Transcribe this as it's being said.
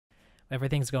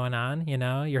everything's going on, you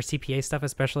know, your CPA stuff,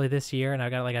 especially this year. And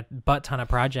I've got like a butt ton of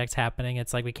projects happening.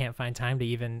 It's like we can't find time to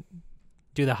even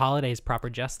do the holidays proper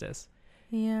justice.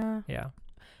 Yeah. Yeah.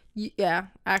 Yeah.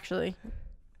 Actually,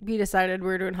 we decided we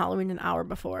were doing Halloween an hour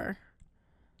before.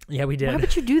 Yeah, we did. Why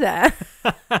would you do that?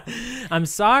 I'm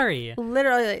sorry.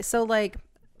 Literally. So like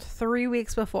 3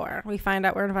 weeks before we find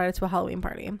out we're invited to a Halloween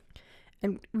party.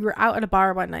 And we were out at a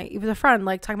bar one night with a friend,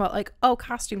 like talking about like, oh,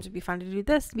 costumes would be fun to do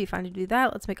this, it'd be fun to do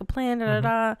that. Let's make a plan. Da, da,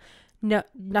 da. No,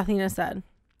 nothing is said.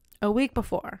 A week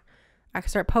before, I could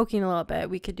start poking a little bit.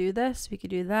 We could do this, we could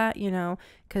do that, you know,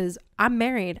 because I'm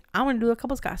married. I want to do a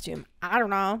couple's costume. I don't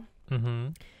know.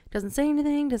 Doesn't say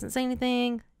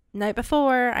anything. Night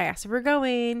before, I asked if we're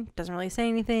going. Doesn't really say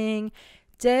anything.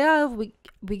 Day of, we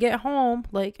get home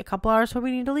like a couple hours before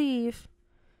we need to leave.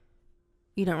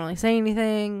 You don't really say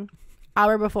anything.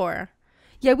 Hour before.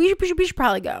 Yeah, we should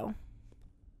probably go.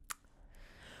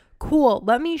 Cool.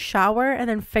 Let me shower and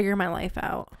then figure my life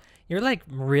out. You're like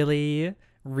really,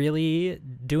 really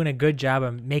doing a good job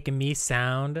of making me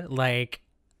sound like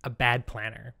a bad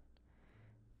planner.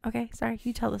 Okay, sorry.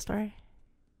 You tell the story.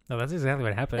 No, that's exactly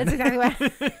what happened. That's exactly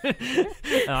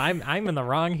what. No, I'm in the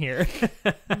wrong here.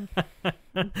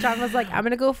 John was like, I'm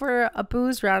gonna go for a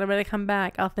booze round. I'm gonna come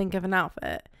back. I'll think of an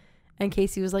outfit. And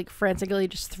Casey was like frantically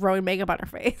just throwing makeup on her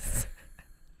face.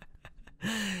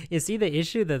 You see the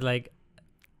issue that like,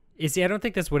 I don't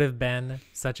think this would have been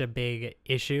such a big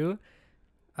issue,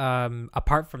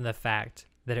 apart from the fact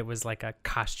that it was like a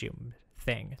costume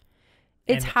thing.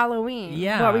 It's and Halloween.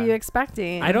 Yeah. What were you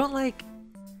expecting? I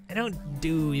don't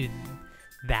do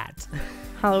that.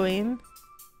 Halloween?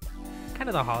 Kind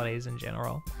of the holidays in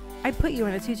general. I put you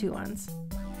in a tutu once.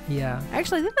 Yeah.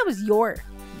 Actually, I think that was your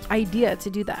idea to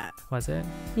do that. Was it?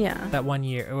 Yeah. That one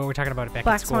year. We're talking about it back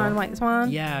Black at school. Swan, White Swan.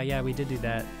 Yeah, we did do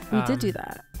that. We did do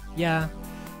that. Yeah.